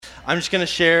I'm just going to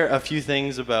share a few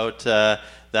things about that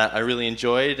I really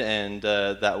enjoyed and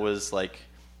that was like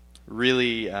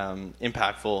really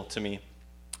impactful to me.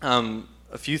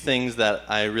 A few things that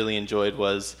I really enjoyed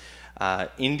was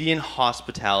Indian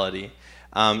hospitality.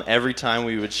 Every time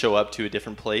we would show up to a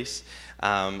different place,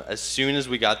 as soon as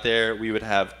we got there, we would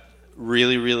have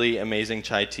really, really amazing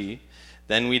chai tea.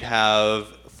 Then we'd have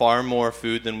far more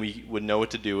food than we would know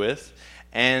what to do with.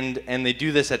 And they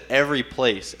do this at every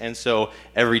place. And so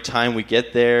every time we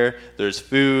get there, there's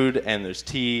food and there's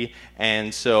tea.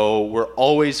 And so we're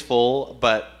always full,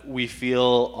 but we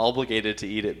feel obligated to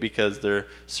eat it because they're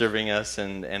serving us.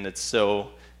 And it's so,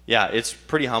 yeah, it's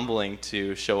pretty humbling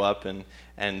to show up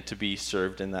and to be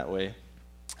served in that way.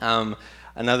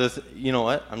 You know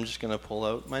what? I'm just going to pull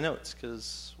out my notes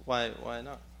because why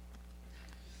not?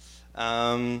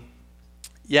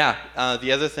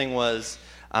 The other thing was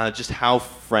just how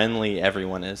friendly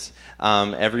everyone is.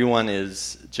 Everyone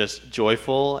is just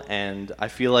joyful, and I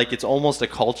feel like it's almost a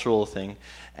cultural thing.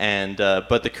 And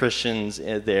but the Christians,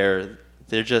 they're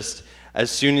just, as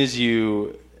soon as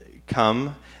you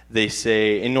come, they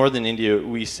say, in northern India,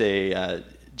 we say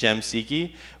Jem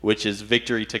Sikhi, which is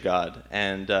victory to God.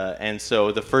 And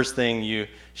so the first thing, you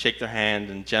shake their hand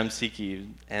and Jem Sikhi,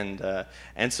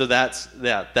 and so that's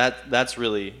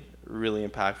really, really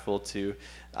impactful to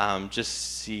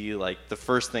just see, like, the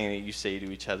first thing that you say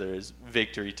to each other is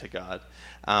victory to God.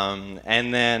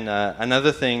 And then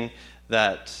another thing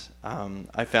that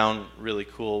I found really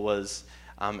cool was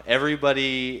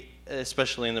everybody,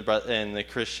 especially in the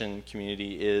Christian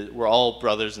community, we're all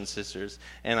brothers and sisters.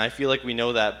 And I feel like we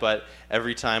know that, but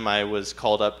every time I was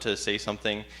called up to say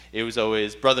something, it was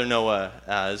always, Brother Noah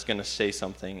is going to say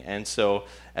something. And so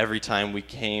every time we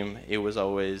came, it was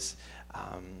always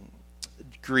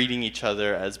greeting each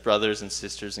other as brothers and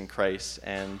sisters in Christ,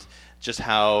 and just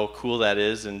how cool that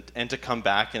is, and to come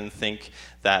back and think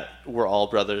that we're all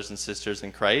brothers and sisters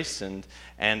in Christ,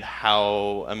 and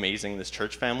how amazing this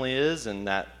church family is, and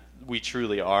that we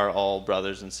truly are all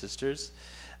brothers and sisters.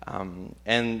 And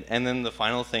then the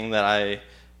final thing that I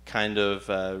kind of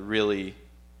really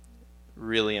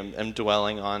am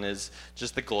dwelling on is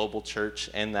just the global church,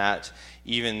 and that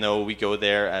even though we go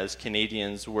there as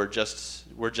Canadians, we're just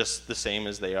the same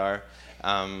as they are.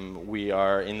 We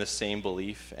are in the same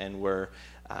belief, and we're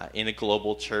in a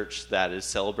global church that is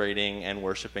celebrating and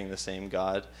worshiping the same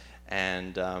God,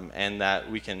 and that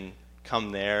we can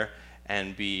come there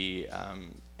and be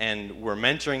and we're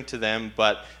mentoring to them,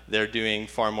 but they're doing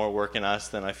far more work in us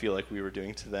than I feel like we were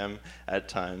doing to them at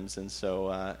times. And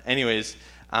so anyways,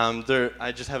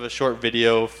 I just have a short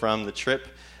video from the trip,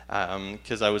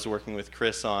 because I was working with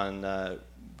Chris on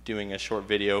doing a short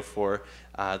video for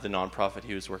the nonprofit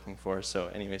he was working for. So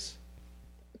anyways.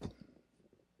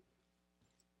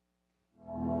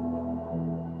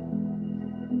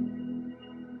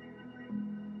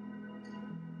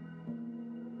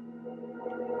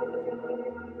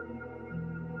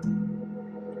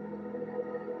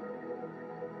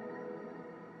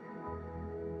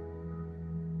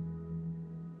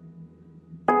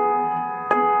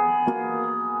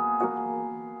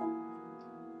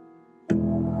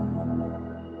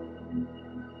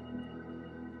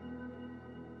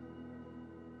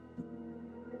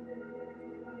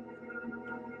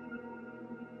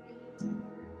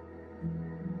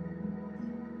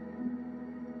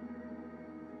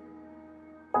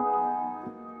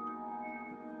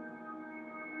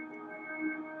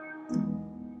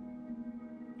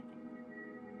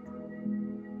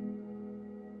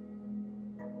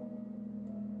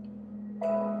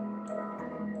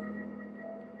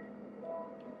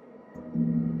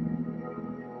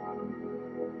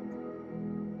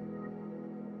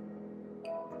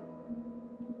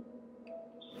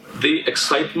 The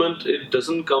excitement, it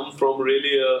doesn't come from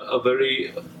really a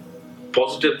very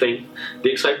positive thing.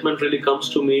 The excitement really comes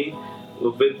to me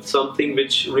with something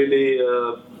which really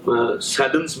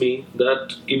saddens me,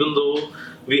 that even though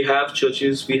we have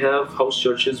churches, we have house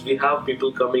churches, we have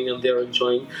people coming and they are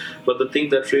enjoying, but the thing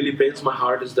that really pains my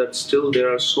heart is that still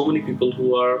there are so many people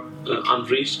who are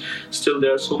unreached. Still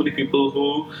there are so many people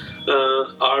who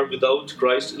are without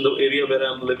Christ. In the area where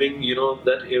I'm living,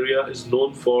 that area is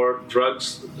known for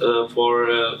drugs, for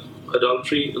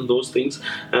adultery and those things,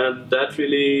 and that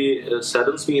really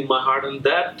saddens me in my heart, and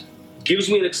that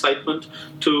gives me an excitement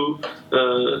to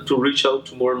reach out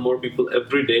to more and more people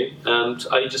every day. And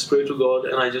I just pray to God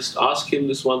and I just ask Him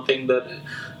this one thing, that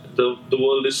the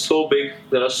world is so big,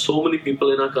 there are so many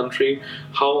people in our country,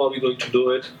 how are we going to do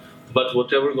it? But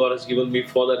whatever God has given me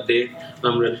for that day,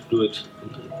 I'm ready to do it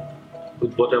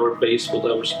with whatever pace,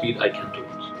 whatever speed I can do it.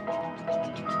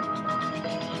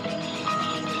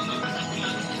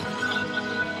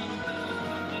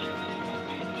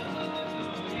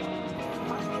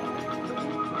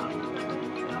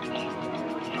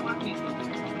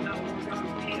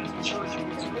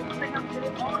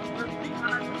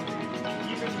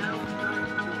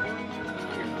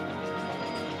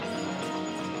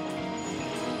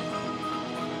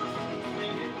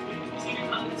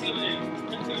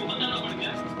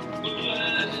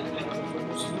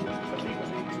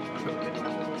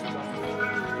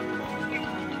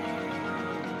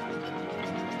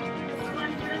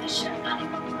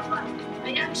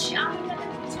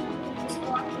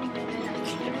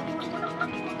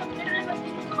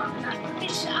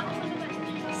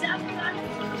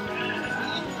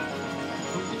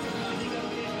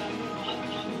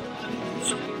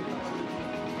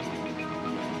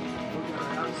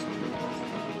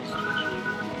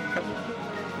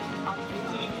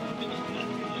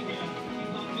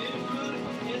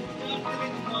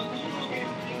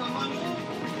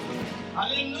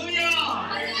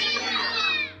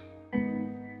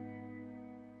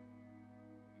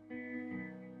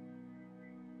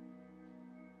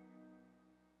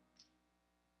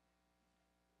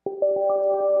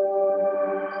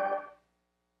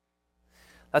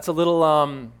 That's a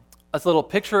little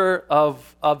picture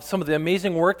of some of the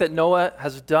amazing work that Noah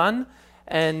has done.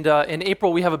 And in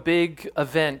April, we have a big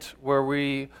event where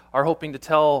we are hoping to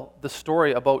tell the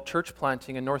story about church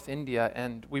planting in North India.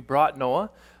 And we brought Noah,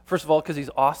 first of all, because he's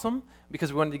awesome,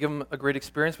 because we wanted to give him a great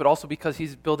experience, but also because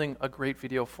he's building a great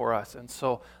video for us. And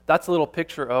so that's a little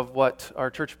picture of what our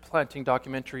church planting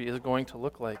documentary is going to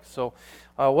look like. So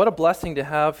what a blessing to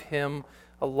have him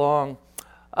along.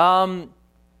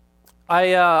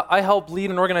 I help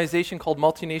lead an organization called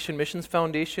Multi-Nation Missions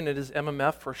Foundation. It is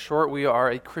MMF for short. We are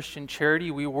a Christian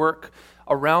charity. We work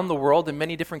around the world in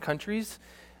many different countries.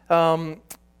 Our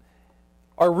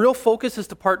real focus is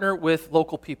to partner with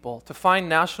local people, to find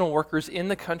national workers in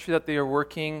the country that they are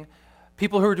working,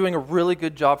 people who are doing a really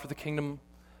good job for the kingdom,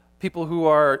 people who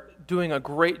are doing a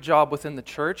great job within the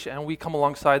church, and we come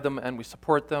alongside them and we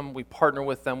support them, we partner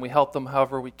with them, we help them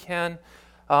however we can.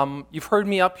 You've heard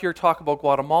me up here talk about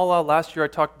Guatemala. Last year I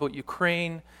talked about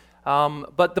Ukraine.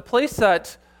 But the place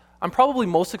that I'm probably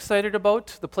most excited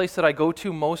about, the place that I go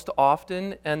to most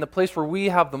often, and the place where we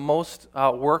have the most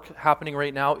work happening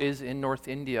right now is in North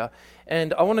India.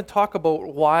 And I want to talk about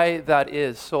why that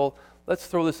is. So let's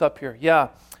throw this up here. Yeah,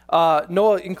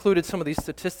 Noah included some of these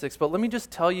statistics, but let me just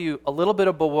tell you a little bit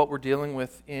about what we're dealing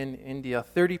with in India.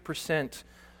 30%.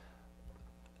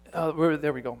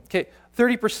 There we go. Okay,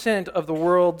 30% of the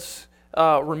world's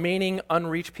remaining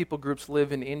unreached people groups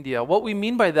live in India. What we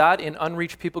mean by that in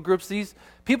unreached people groups, these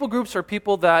people groups are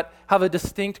people that have a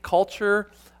distinct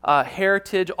culture,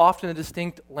 heritage, often a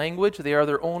distinct language. They are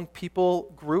their own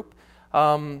people group.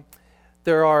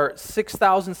 There are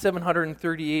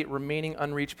 6,738 remaining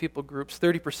unreached people groups,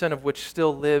 30% of which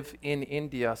still live in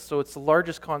India. So it's the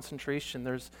largest concentration.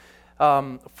 There's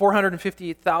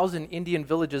 458,000 Indian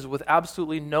villages with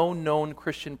absolutely no known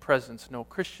Christian presence. No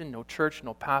Christian, no church,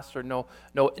 no pastor, no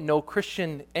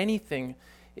Christian anything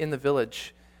in the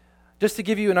village. Just to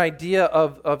give you an idea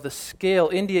of the scale,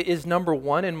 India is number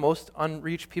one in most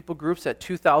unreached people groups at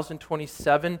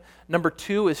 2,027. Number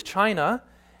two is China,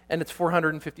 and it's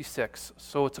 456.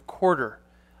 So it's a quarter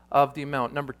of the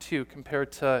amount, number two,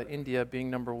 compared to India being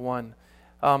number one.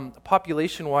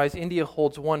 Population-wise, India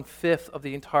holds 1/5 of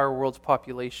the entire world's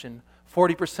population.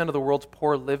 40% of the world's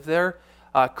poor live there.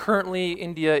 Currently,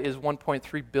 India is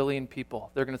 1.3 billion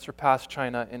people. They're going to surpass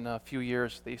China in a few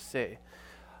years, they say.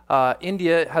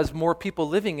 India has more people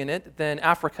living in it than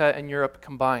Africa and Europe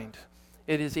combined.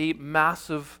 It is a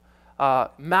massive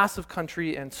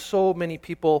country and so many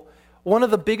people. One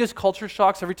of the biggest culture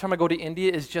shocks every time I go to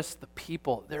India is just the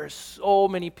people. There are so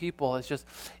many people. It's just,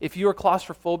 if you are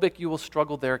claustrophobic, you will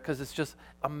struggle there because it's just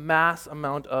a mass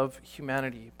amount of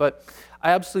humanity. But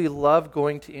I absolutely love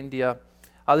going to India.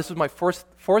 This was my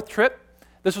fourth trip.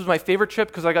 This was my favorite trip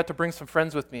because I got to bring some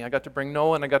friends with me. I got to bring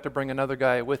Noah and I got to bring another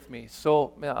guy with me.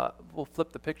 So we'll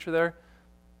flip the picture there.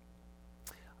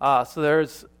 So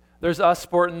there's us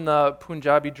sporting the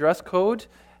Punjabi dress code.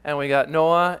 And we got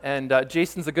Noah, and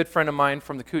Jason's a good friend of mine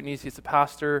from the Kootenays. He's a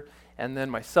pastor, and then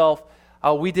myself.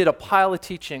 We did a pile of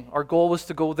teaching. Our goal was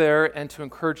to go there and to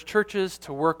encourage churches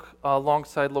to work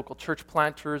alongside local church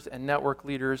planters and network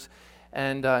leaders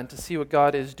and to see what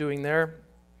God is doing there.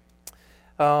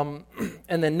 And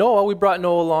then Noah, we brought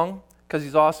Noah along because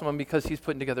he's awesome and because he's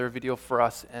putting together a video for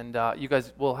us. And you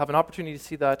guys will have an opportunity to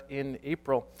see that in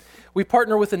April. We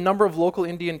partner with a number of local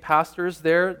Indian pastors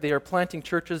there. They are planting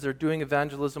churches, they're doing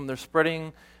evangelism, they're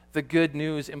spreading the good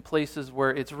news in places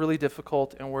where it's really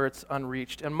difficult and where it's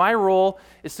unreached. And my role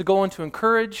is to go and to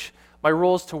encourage. My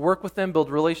role is to work with them, build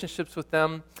relationships with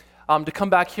them, to come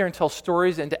back here and tell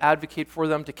stories and to advocate for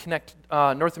them, to connect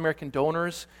North American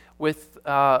donors with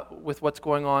what's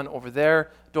going on over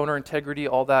there, donor integrity,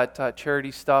 all that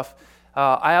charity stuff.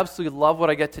 I absolutely love what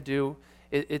I get to do.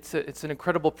 It's an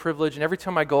incredible privilege, and every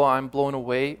time I go, I'm blown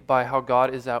away by how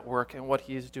God is at work and what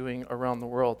He is doing around the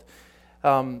world.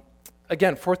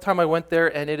 Again, fourth time I went there,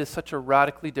 and it is such a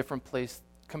radically different place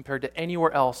compared to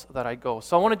anywhere else that I go.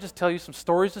 So I want to just tell you some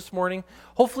stories this morning,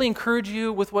 hopefully encourage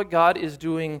you with what God is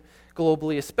doing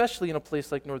globally, especially in a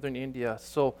place like northern India.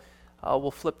 So we'll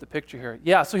flip the picture here.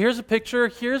 Yeah, so here's a picture.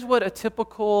 Here's what a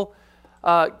typical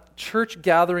church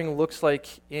gathering looks like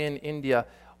in India.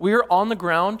 We were on the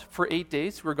ground for 8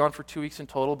 days. We were gone for 2 weeks in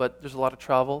total, but there's a lot of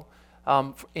travel.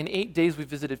 In 8 days, we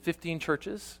visited 15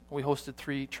 churches. We hosted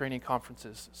 3 training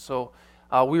conferences. So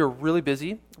we were really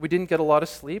busy. We didn't get a lot of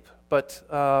sleep, but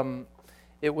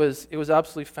it was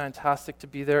absolutely fantastic to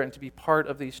be there and to be part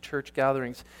of these church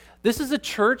gatherings. This is a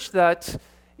church that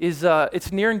is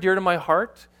it's near and dear to my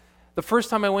heart. The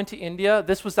first time I went to India,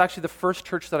 this was actually the first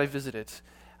church that I visited.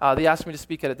 They asked me to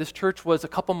speak at it. This church was a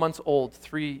couple months old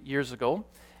 3 years ago.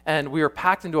 And we were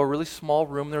packed into a really small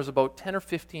room. There was about 10 or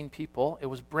 15 people. It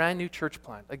was brand new church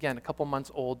plant. Again, a couple months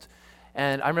old.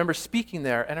 And I remember speaking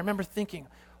there, and I remember thinking,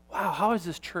 wow, how does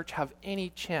this church have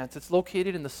any chance? It's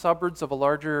located in the suburbs of a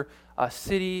larger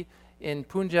city in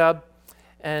Punjab,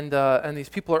 and these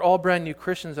people are all brand new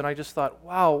Christians, and I just thought,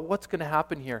 wow, what's going to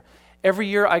happen here? Every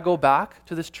year I go back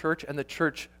to this church, and the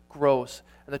church grows,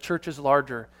 and the church is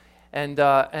larger. And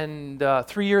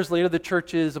 3 years later, the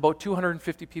church is about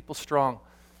 250 people strong.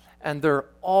 And they're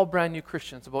all brand new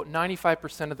Christians. About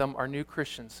 95% of them are new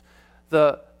Christians.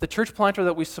 The church planter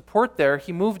that we support there,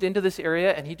 he moved into this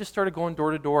area and he just started going door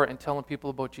to door and telling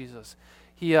people about Jesus.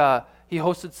 He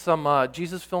hosted some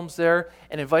Jesus films there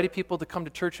and invited people to come to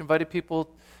church, invited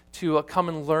people to come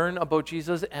and learn about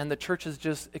Jesus, and the church has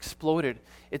just exploded.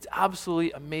 It's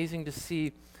absolutely amazing to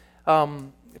see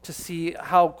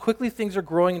how quickly things are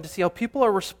growing and to see how people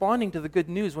are responding to the good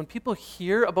news. When people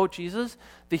hear about Jesus,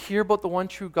 they hear about the one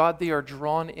true God, they are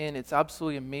drawn in. It's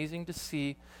absolutely amazing to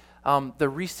see the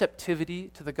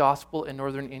receptivity to the gospel in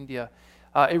northern India.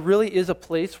 It really is a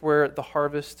place where the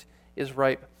harvest is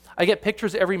ripe. I get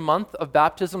pictures every month of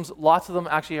baptisms. Lots of them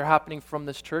actually are happening from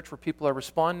this church where people are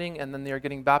responding and then they are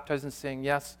getting baptized and saying,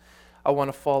 yes, I want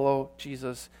to follow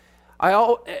Jesus.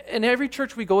 In every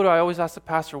church we go to, I always ask the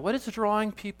pastor, what is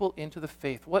drawing people into the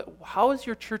faith? How is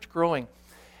your church growing?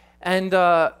 And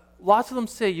lots of them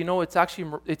say, it's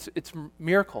actually it's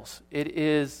miracles. It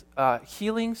is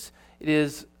healings. It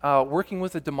is working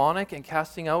with the demonic and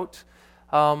casting out.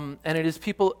 And it is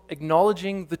people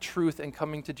acknowledging the truth and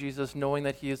coming to Jesus, knowing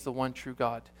that he is the one true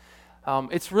God.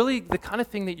 It's really the kind of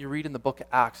thing that you read in the book of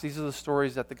Acts. These are the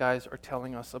stories that the guys are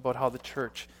telling us about how the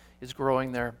church is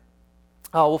growing there.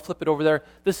 We'll flip it over there.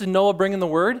 This is Noah bringing the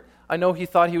word. I know he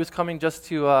thought he was coming just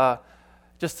to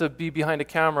be behind a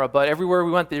camera, but everywhere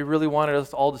we went, they really wanted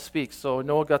us all to speak. So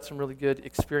Noah got some really good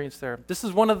experience there. This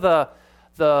is one of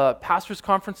the pastors'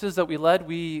 conferences that we led.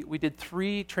 We did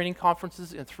 3 training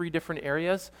conferences in 3 different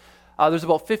areas. There's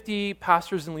about 50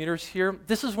 pastors and leaders here.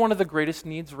 This is one of the greatest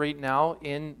needs right now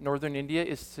in northern India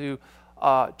is to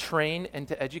train and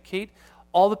to educate.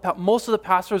 Most of the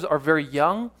pastors are very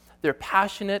young. They're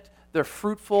passionate. They're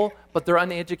fruitful, but they're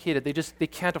uneducated. They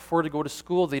can't afford to go to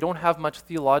school. They don't have much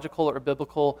theological or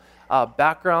biblical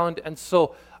background. And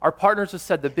so our partners have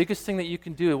said the biggest thing that you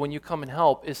can do when you come and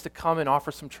help is to come and offer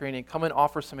some training, come and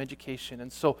offer some education.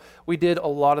 And so we did a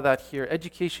lot of that here.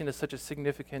 Education is such a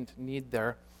significant need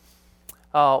there.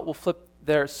 We'll flip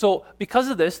there. So because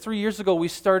of this, 3 years ago, we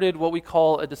started what we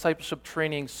call a discipleship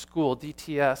training school,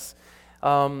 DTS.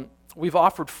 We've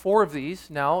offered 4 of these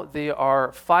now. They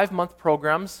are 5-month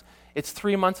programs. It's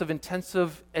 3 months of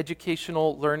intensive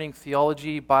educational learning,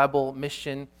 theology, Bible,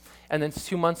 mission, and then it's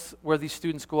 2 months where these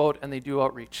students go out and they do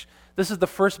outreach. This is the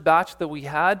first batch that we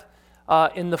had.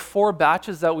 In the 4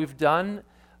 batches that we've done,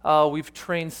 we've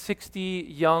trained 60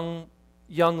 young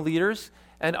leaders,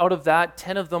 and out of that,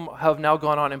 10 of them have now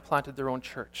gone on and planted their own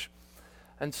church.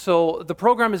 And so the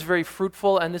program is very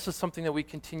fruitful, and this is something that we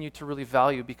continue to really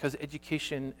value because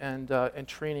education and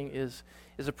training is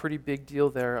a pretty big deal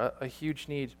there, a huge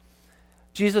need.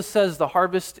 Jesus says the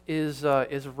harvest is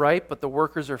ripe, but the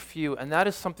workers are few, and that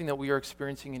is something that we are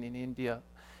experiencing in India.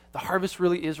 The harvest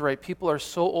really is ripe. People are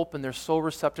so open, they're so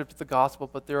receptive to the gospel,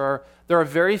 but there are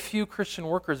very few Christian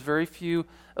workers, very few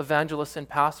evangelists and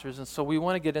pastors, and so we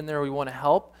want to get in there, we want to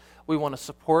help, we want to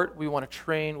support, we want to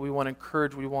train, we want to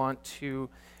encourage, we want to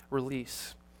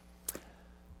release.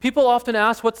 People often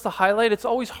ask, what's the highlight? It's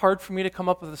always hard for me to come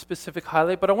up with a specific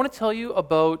highlight, but I want to tell you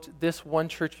about this one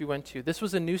church we went to. This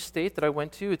was a new state that I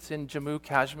went to. It's in Jammu,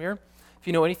 Kashmir. If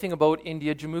you know anything about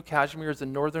India, Jammu, Kashmir is the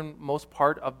northernmost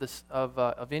part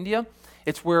of India.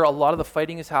 It's where a lot of the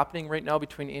fighting is happening right now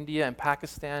between India and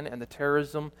Pakistan and the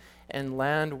terrorism and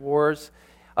land wars.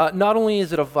 Not only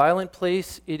is it a violent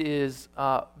place, it is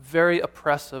very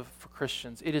oppressive for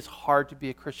Christians. It is hard to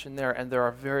be a Christian there, and there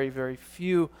are very, very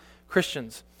few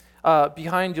Christians.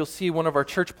 Behind, you'll see one of our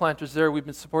church planters there. We've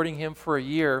been supporting him for a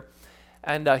year.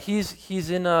 And he's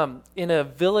in a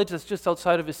village that's just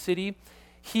outside of his city.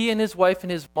 He and his wife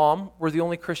and his mom were the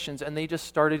only Christians, and they just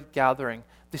started gathering.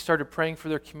 They started praying for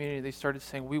their community. They started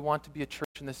saying, we want to be a church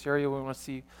in this area. We want to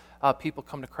see people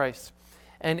come to Christ.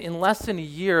 And in less than a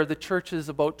year, the church is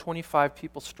about 25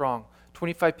 people strong.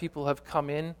 25 people have come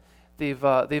in. They've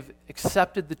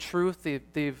accepted the truth.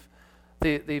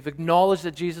 They've acknowledged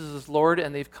that Jesus is Lord,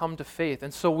 and they've come to faith.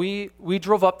 And so we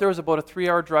drove up there. It was about a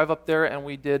 3-hour drive up there, and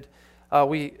we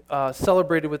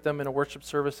celebrated with them in a worship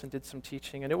service and did some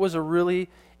teaching. And it was a really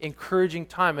encouraging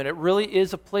time. And it really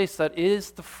is a place that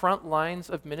is the front lines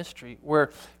of ministry, where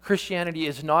Christianity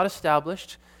is not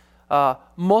established.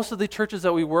 Most of the churches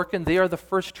that we work in, they are the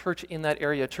first church in that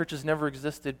area. Churches never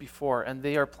existed before, and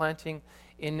they are planting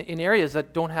in areas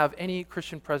that don't have any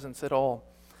Christian presence at all.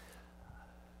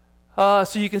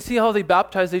 So you can see how they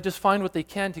baptize. They just find what they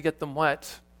can to get them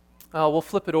wet. We'll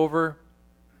flip it over.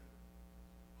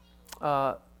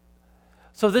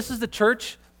 So this is the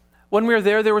church. When we were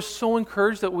there, they were so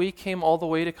encouraged that we came all the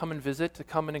way to come and visit, to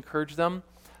come and encourage them.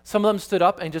 Some of them stood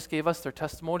up and just gave us their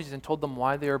testimonies and told them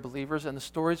why they are believers, and the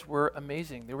stories were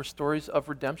amazing. They were stories of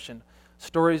redemption,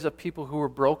 stories of people who were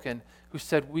broken, who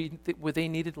said they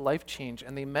needed life change,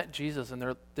 and they met Jesus,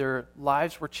 and their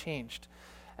lives were changed.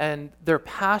 And their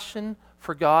passion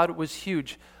for God was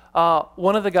huge.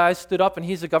 One of the guys stood up, and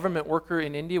he's a government worker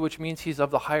in India, which means he's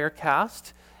of the higher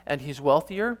caste, and he's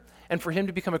wealthier. And for him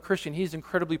to become a Christian, he's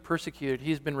incredibly persecuted.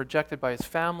 He's been rejected by his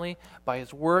family, by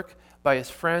his work, by his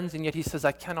friends, and yet he says,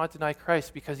 I cannot deny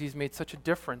Christ because he's made such a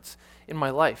difference in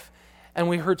my life. And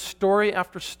we heard story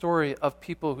after story of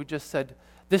people who just said,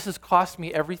 this has cost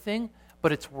me everything,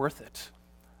 but it's worth it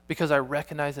because I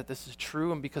recognize that this is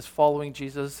true and because following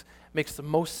Jesus makes the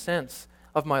most sense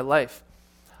of my life.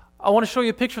 I want to show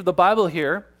you a picture of the Bible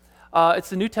here.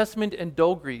 It's the New Testament in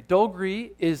Dogri.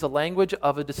 Dogri is a language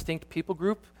of a distinct people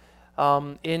group.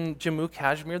 In Jammu,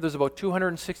 Kashmir, there's about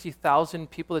 260,000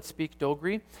 people that speak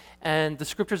Dogri, and the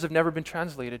scriptures have never been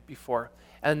translated before.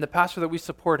 And the pastor that we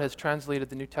support has translated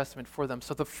the New Testament for them.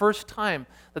 So the first time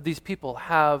that these people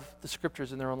have the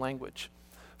scriptures in their own language.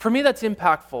 For me, that's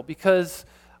impactful because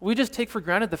we just take for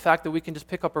granted the fact that we can just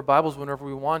pick up our Bibles whenever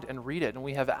we want and read it, and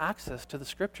we have access to the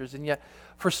scriptures. And yet,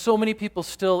 for so many people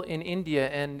still in India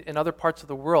and in other parts of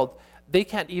the world, they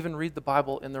can't even read the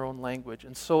Bible in their own language.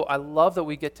 And so I love that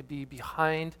we get to be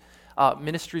behind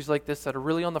ministries like this that are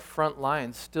really on the front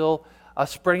lines, still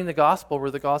spreading the gospel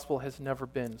where the gospel has never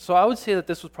been. So I would say that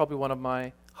this was probably one of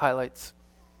my highlights.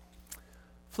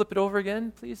 Flip it over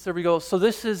again, please. There we go. So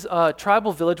this is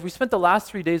Tribal Village. We spent the last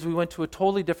 3 days, we went to a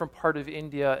totally different part of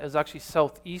India. It's actually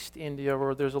southeast India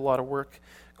where there's a lot of work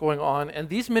going on. And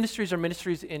these ministries are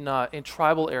ministries in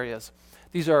tribal areas.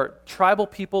 These are tribal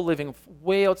people living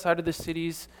way outside of the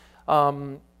cities,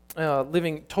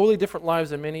 living totally different lives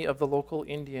than many of the local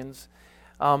Indians.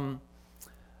 So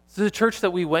the church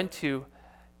that we went to,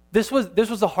 this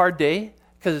was a hard day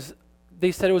because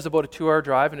they said it was about a 2-hour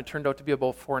drive, and it turned out to be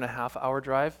about a 4.5-hour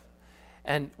drive.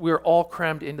 And we were all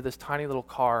crammed into this tiny little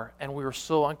car, and we were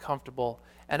so uncomfortable.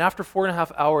 And after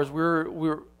 4.5 hours, we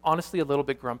were honestly a little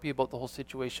bit grumpy about the whole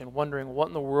situation, wondering what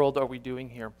in the world are we doing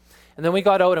here. And then we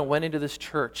got out and went into this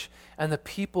church, and the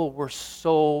people were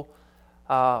so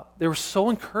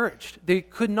encouraged. They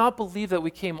could not believe that we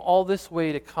came all this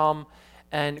way to come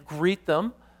and greet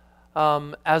them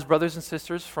as brothers and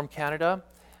sisters from Canada,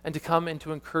 and to come and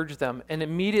to encourage them. And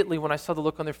immediately when I saw the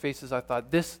look on their faces, I thought,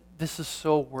 this is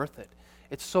so worth it.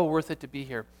 It's so worth it to be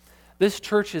here. This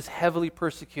church is heavily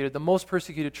persecuted, the most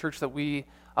persecuted church that we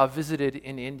visited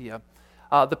in India.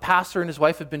 The pastor and his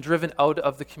wife have been driven out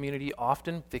of the community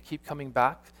often. They keep coming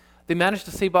back. They managed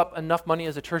to save up enough money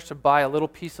as a church to buy a little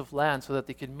piece of land so that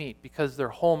they could meet because their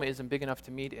home isn't big enough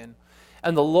to meet in.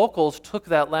 And the locals took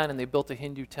that land and they built a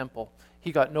Hindu temple.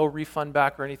 He got no refund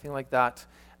back or anything like that.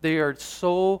 They are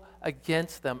so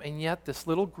against them, and yet this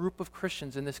little group of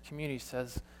Christians in this community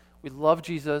says, we love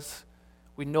Jesus,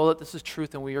 we know that this is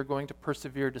truth, and we are going to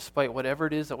persevere despite whatever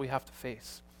it is that we have to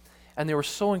face. And they were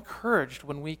so encouraged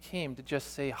when we came to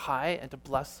just say hi and to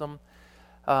bless them.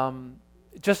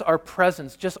 Just our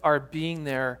presence, just our being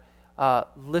there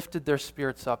lifted their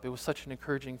spirits up. It was such an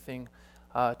encouraging thing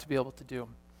to be able to do.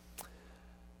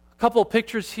 A couple of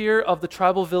pictures here of the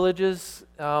tribal villages.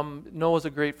 Noah's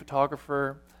a great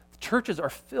photographer. Churches are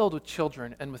filled with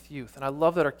children and with youth, and I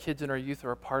love that our kids and our youth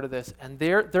are a part of this. And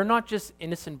they're not just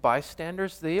innocent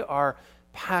bystanders; they are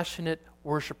passionate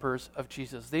worshipers of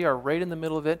Jesus. They are right in the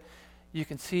middle of it. You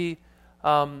can see.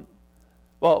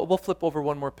 We'll flip over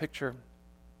one more picture.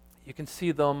 You can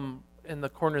see them in the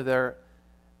corner there.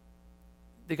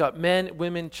 They got men,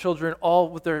 women, children, all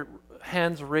with their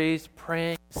hands raised,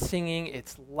 praying, singing.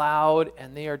 It's loud,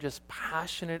 and they are just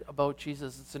passionate about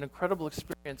Jesus. It's an incredible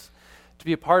experience to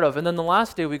be a part of. And then the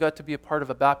last day, we got to be a part of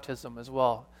a baptism as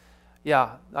well.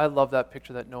 Yeah, I love that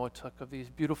picture that Noah took of these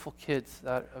beautiful kids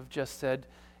that have just said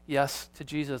yes to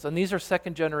Jesus. And these are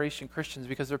second-generation Christians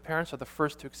because their parents are the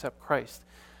first to accept Christ.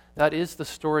 That is the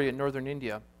story in northern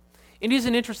India. India is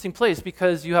an interesting place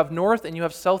because you have North and you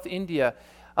have South India.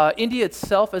 India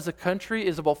itself as a country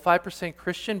is about 5%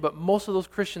 Christian, but most of those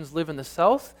Christians live in the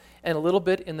south and a little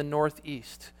bit in the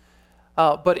northeast.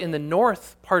 But in the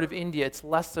north part of India, it's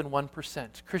less than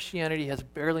 1%. Christianity has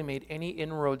barely made any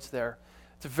inroads there.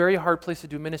 It's a very hard place to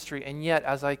do ministry, and yet,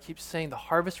 as I keep saying, the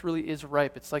harvest really is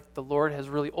ripe. It's like the Lord has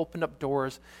really opened up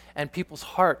doors and people's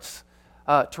hearts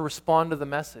to respond to the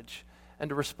message and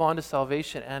to respond to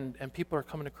salvation, and people are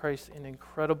coming to Christ in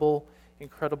incredible,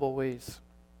 incredible ways.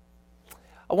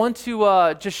 I want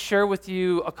to just share with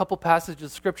you a couple passages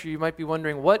of Scripture. You might be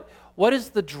wondering, what is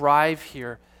the drive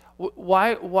here?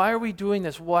 Why are we doing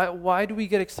this? Why do we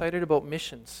get excited about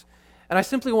missions? And I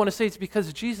simply want to say it's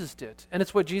because Jesus did, and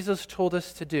it's what Jesus told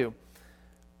us to do.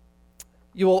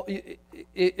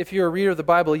 If you're a reader of the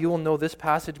Bible, you will know this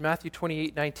passage, Matthew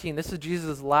 28:19. This is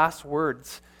Jesus' last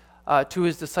words to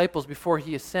his disciples before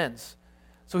he ascends.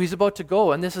 So he's about to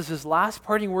go, and this is his last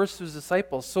parting words to his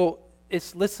disciples. So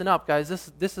listen up, guys.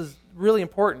 This is really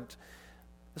important.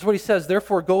 That's what he says.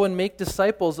 Therefore, go and make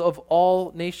disciples of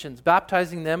all nations,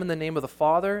 baptizing them in the name of the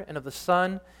Father and of the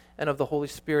Son and of the Holy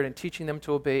Spirit, and teaching them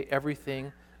to obey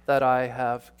everything that I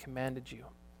have commanded you.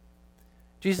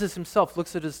 Jesus himself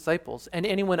looks at his disciples and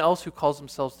anyone else who calls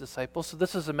themselves disciples. So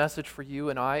this is a message for you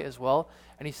and I as well.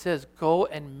 And he says, go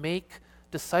and make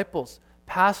disciples.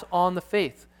 Pass on the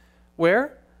faith.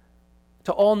 Where?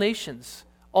 To all nations.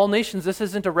 All nations, this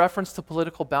isn't a reference to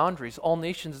political boundaries. All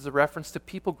nations is a reference to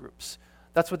people groups.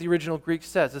 That's what the original Greek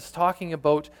says. It's talking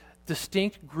about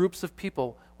distinct groups of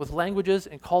people with languages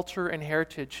and culture and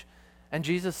heritage. And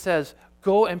Jesus says,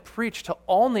 go and preach to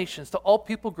all nations, to all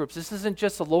people groups. This isn't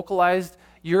just a localized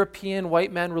European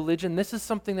white man religion. This is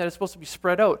something that is supposed to be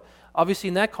spread out. Obviously,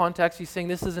 in that context, he's saying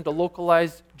this isn't a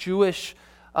localized Jewish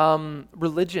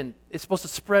religion. It's supposed to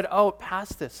spread out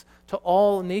past this to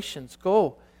all nations.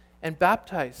 Go and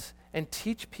baptize and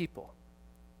teach people.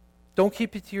 Don't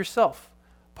keep it to yourself.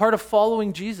 Part of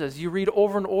following Jesus, you read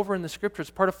over and over in the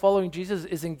scriptures, part of following Jesus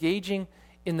is engaging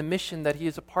in the mission that he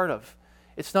is a part of.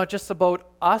 It's not just about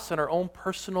us and our own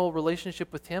personal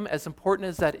relationship with him, as important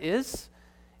as that is.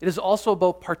 It is also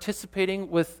about participating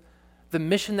with the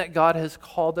mission that God has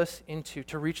called us into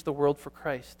to reach the world for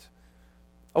Christ.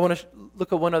 I want to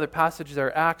look at one other passage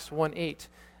there, Acts 1:8.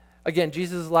 Again,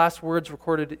 Jesus' last words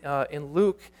recorded in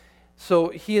Luke. So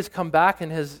he has come back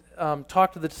and has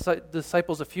talked to the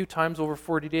disciples a few times over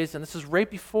 40 days, and this is right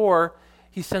before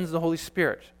he sends the Holy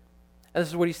Spirit. And this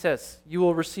is what he says: you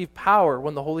will receive power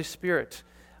when the Holy Spirit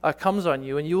comes on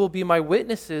you, and you will be my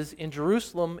witnesses in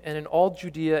Jerusalem and in all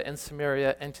Judea and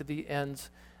Samaria and to the ends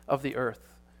of the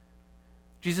earth.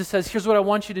 Jesus says, here's what I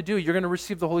want you to do. You're going to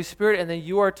receive the Holy Spirit, and then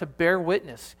you are to bear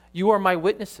witness. You are my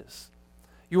witnesses.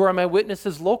 You are my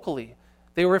witnesses locally.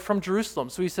 They were from Jerusalem.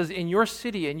 So he says, in your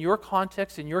city, in your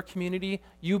context, in your community,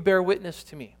 you bear witness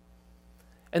to me.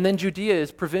 And then Judea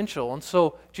is provincial. And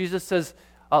so Jesus says,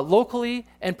 locally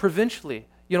and provincially,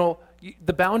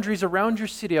 the boundaries around your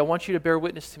city, I want you to bear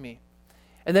witness to me.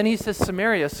 And then he says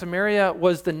Samaria. Samaria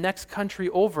was the next country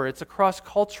over. It's a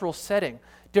cross-cultural setting.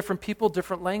 Different people,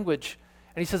 different language.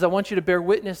 And he says, I want you to bear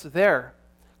witness there.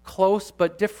 Close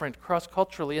but different,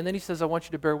 cross-culturally. And then he says, I want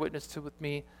you to bear witness with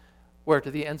me, where? To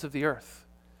the ends of the earth.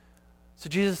 So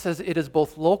Jesus says it is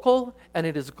both local and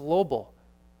it is global.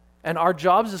 And our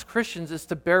jobs as Christians is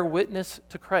to bear witness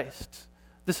to Christ.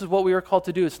 This is what we are called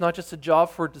to do. It's not just a job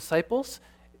for disciples.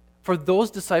 For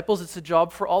those disciples, it's a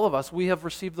job for all of us. We have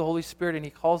received the Holy Spirit, and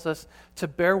he calls us to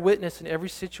bear witness in every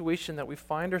situation that we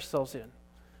find ourselves in.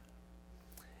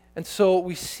 And so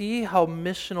we see how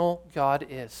missional God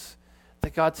is.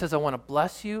 That God says, I want to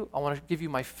bless you. I want to give you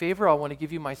my favor. I want to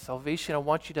give you my salvation. I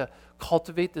want you to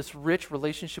cultivate this rich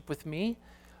relationship with me.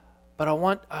 But I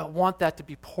want that to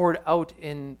be poured out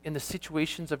in the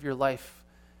situations of your life,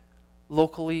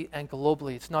 locally and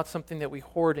globally. It's not something that we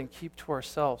hoard and keep to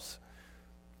ourselves.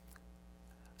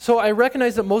 So I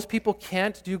recognize that most people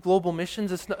can't do global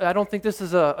missions. I don't think this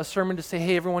is a sermon to say,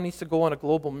 hey, everyone needs to go on a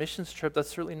global missions trip. That's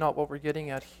certainly not what we're getting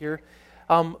at here.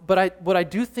 But what I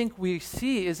do think we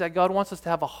see is that God wants us to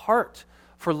have a heart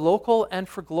for local and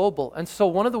for global. And so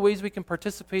one of the ways we can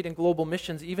participate in global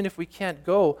missions, even if we can't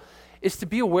go, is to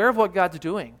be aware of what God's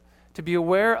doing, to be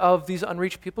aware of these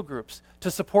unreached people groups,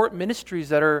 to support ministries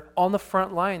that are on the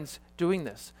front lines doing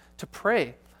this, to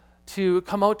pray, to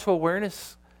come out to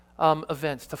awareness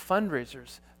events, to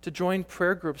fundraisers, to join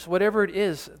prayer groups, whatever it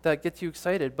is that gets you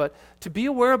excited, but to be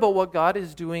aware about what God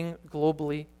is doing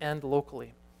globally and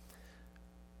locally.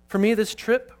 For me, this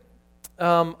trip,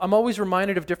 I'm always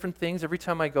reminded of different things every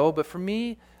time I go, but for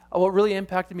me, what really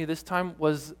impacted me this time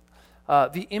was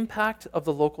the impact of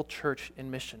the local church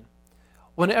in mission.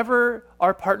 Whenever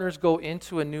our partners go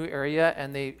into a new area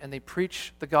and they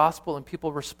preach the gospel and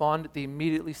people respond, they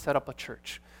immediately set up a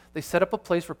church. They set up a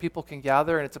place where people can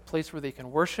gather, and it's a place where they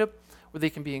can worship, where they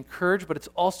can be encouraged, but it's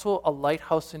also a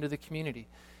lighthouse into the community.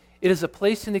 It is a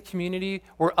place in the community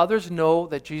where others know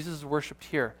that Jesus is worshiped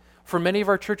here. For many of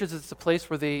our churches, it's a place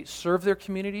where they serve their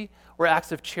community, where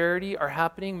acts of charity are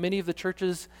happening. Many of the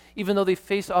churches, even though they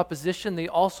face opposition, they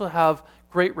also have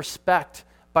great respect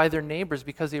by their neighbors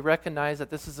because they recognize that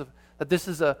this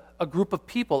is a group of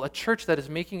people, a church that is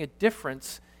making a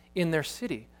difference in their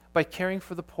city by caring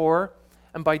for the poor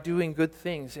and by doing good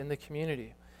things in the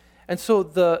community. And so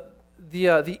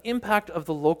the impact of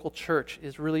the local church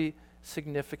is really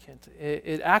significant.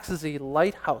 It acts as a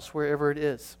lighthouse wherever it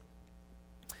is.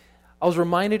 I was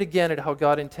reminded again at how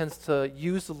God intends to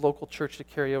use the local church to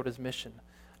carry out his mission.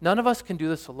 None of us can do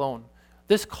this alone.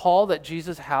 This call that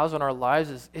Jesus has on our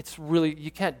lives it's really, you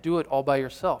can't do it all by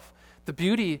yourself. The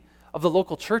beauty of the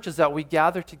local church is that we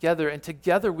gather together, and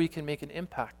together we can make an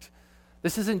impact.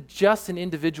 This isn't just an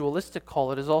individualistic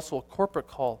call, it is also a corporate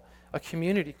call, a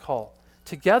community call.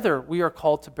 Together we are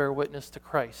called to bear witness to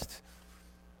Christ.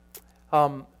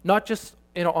 Not just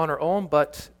on our own,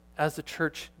 but as the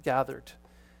church gathered.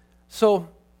 So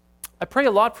I pray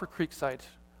a lot for Creekside.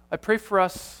 I pray for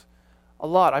us a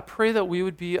lot. I pray that we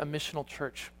would be a missional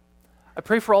church. I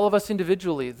pray for all of us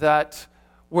individually that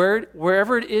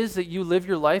wherever it is that you live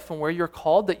your life and where you're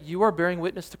called, that you are bearing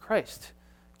witness to Christ.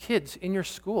 Kids in your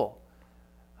school,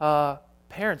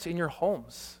 parents in your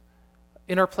homes,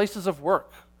 in our places of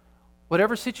work,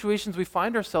 whatever situations we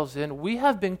find ourselves in, we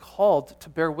have been called to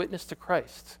bear witness to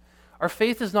Christ. Our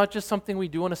faith is not just something we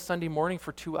do on a Sunday morning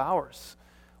for 2 hours.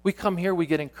 We come here, we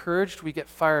get encouraged, we get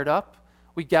fired up,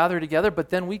 we gather together, but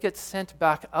then we get sent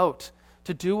back out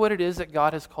to do what it is that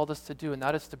God has called us to do, and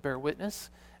that is to bear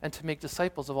witness and to make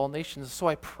disciples of all nations. So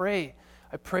I pray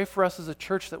for us as a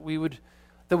church that we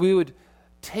would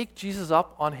take Jesus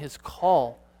up on his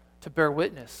call to bear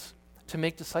witness, to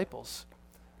make disciples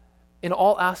in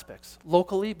all aspects,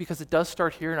 locally, because it does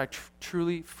start here, and I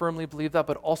truly, firmly believe that,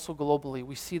 but also globally.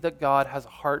 We see that God has a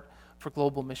heart for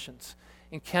global missions.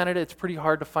 In Canada, it's pretty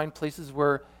hard to find places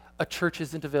where a church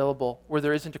isn't available, where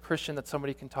there isn't a Christian that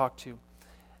somebody can talk to.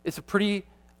 It's a pretty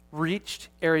reached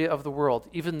area of the world.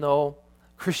 Even though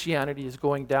Christianity is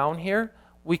going down here,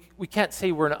 we can't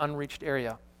say we're in an unreached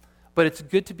area. But it's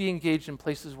good to be engaged in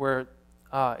places where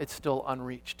it's still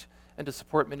unreached and to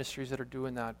support ministries that are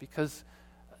doing that, because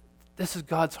this is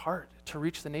God's heart, to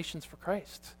reach the nations for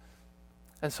Christ.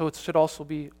 And so it should also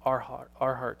be our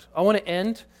heart. I want to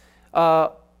end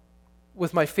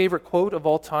with my favorite quote of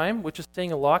all time, which is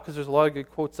saying a lot because there's a lot of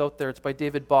good quotes out there. It's by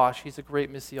David Bosch. He's a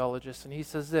great missiologist, and he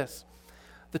says this: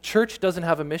 "The church doesn't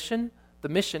have a mission, the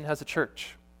mission has a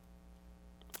church."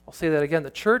 I'll say that again. The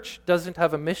church doesn't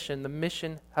have a mission, the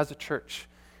mission has a church.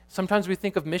 Sometimes we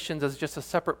think of missions as just a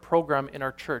separate program in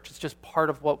our church. It's just part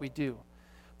of what we do.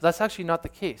 But that's actually not the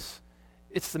case.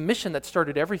 It's the mission that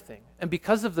started everything. And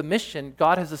because of the mission,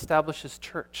 God has established his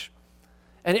church.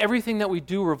 And everything that we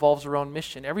do revolves around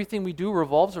mission. Everything we do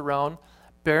revolves around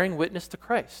bearing witness to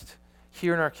Christ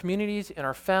here in our communities, in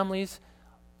our families,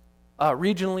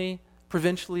 regionally,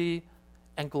 provincially,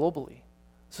 and globally.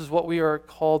 This is what we are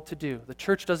called to do. The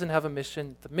church doesn't have a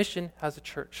mission. The mission has a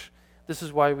church. This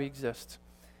is why we exist.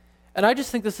 And I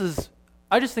just think this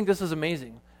is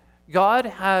amazing. God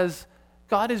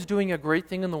is doing a great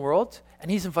thing in the world, and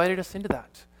he's invited us into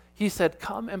that. He said,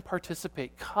 "Come and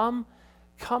participate. Come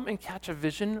and catch a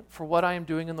vision for what I am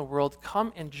doing in the world.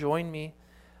 Come and join me."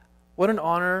 What an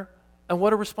honor and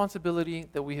what a responsibility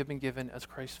that we have been given as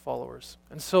Christ followers.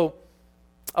 And so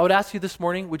I would ask you this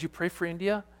morning, would you pray for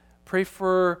India? Pray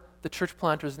for the church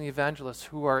planters and the evangelists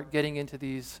who are getting into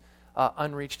these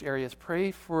unreached areas.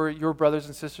 Pray for your brothers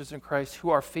and sisters in Christ who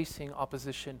are facing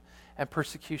opposition and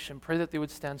persecution. Pray that they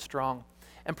would stand strong.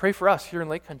 And pray for us here in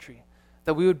Lake Country,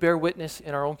 that we would bear witness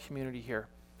in our own community here.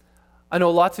 I know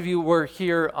lots of you were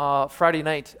here Friday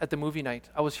night at the movie night.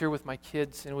 I was here with my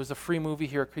kids, and it was a free movie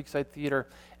here at Creekside Theater.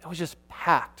 It was just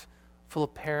packed full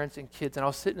of parents and kids, and I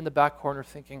was sitting in the back corner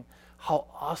thinking, how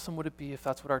awesome would it be if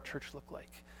that's what our church looked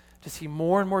like? to see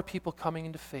more and more people coming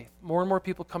into faith, more and more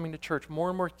people coming to church, more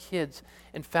and more kids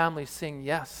and families saying,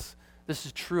 yes, this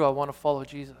is true, I want to follow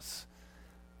Jesus.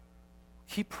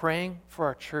 Keep praying for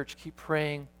our church. Keep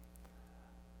praying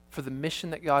for the mission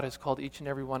that God has called each and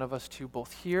every one of us to,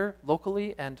 both here,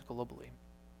 locally, and globally.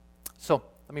 So,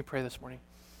 let me pray this morning.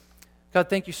 God,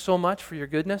 thank you so much for your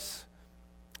goodness.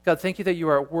 God, thank you that you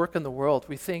are at work in the world.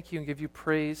 We thank you and give you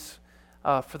praise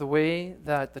for the way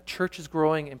that the church is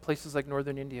growing in places like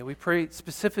northern India. We pray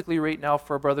specifically right now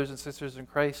for our brothers and sisters in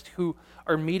Christ who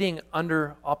are meeting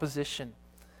under opposition.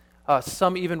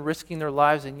 Some even risking their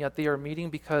lives, and yet they are meeting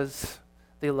because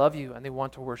they love you and they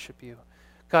want to worship you.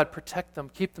 God, protect them,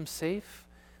 keep them safe.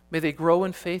 May they grow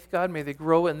in faith, God. May they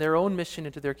grow in their own mission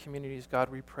into their communities, God,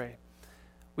 we pray.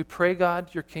 We pray,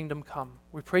 God, your kingdom come.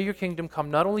 We pray your kingdom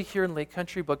come not only here in Lake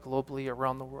Country, but globally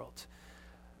around the world.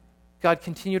 God,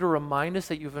 continue to remind us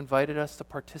that you've invited us to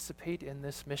participate in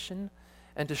this mission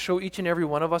and to show each and every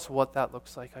one of us what that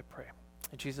looks like, I pray.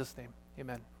 In Jesus' name,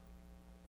 amen.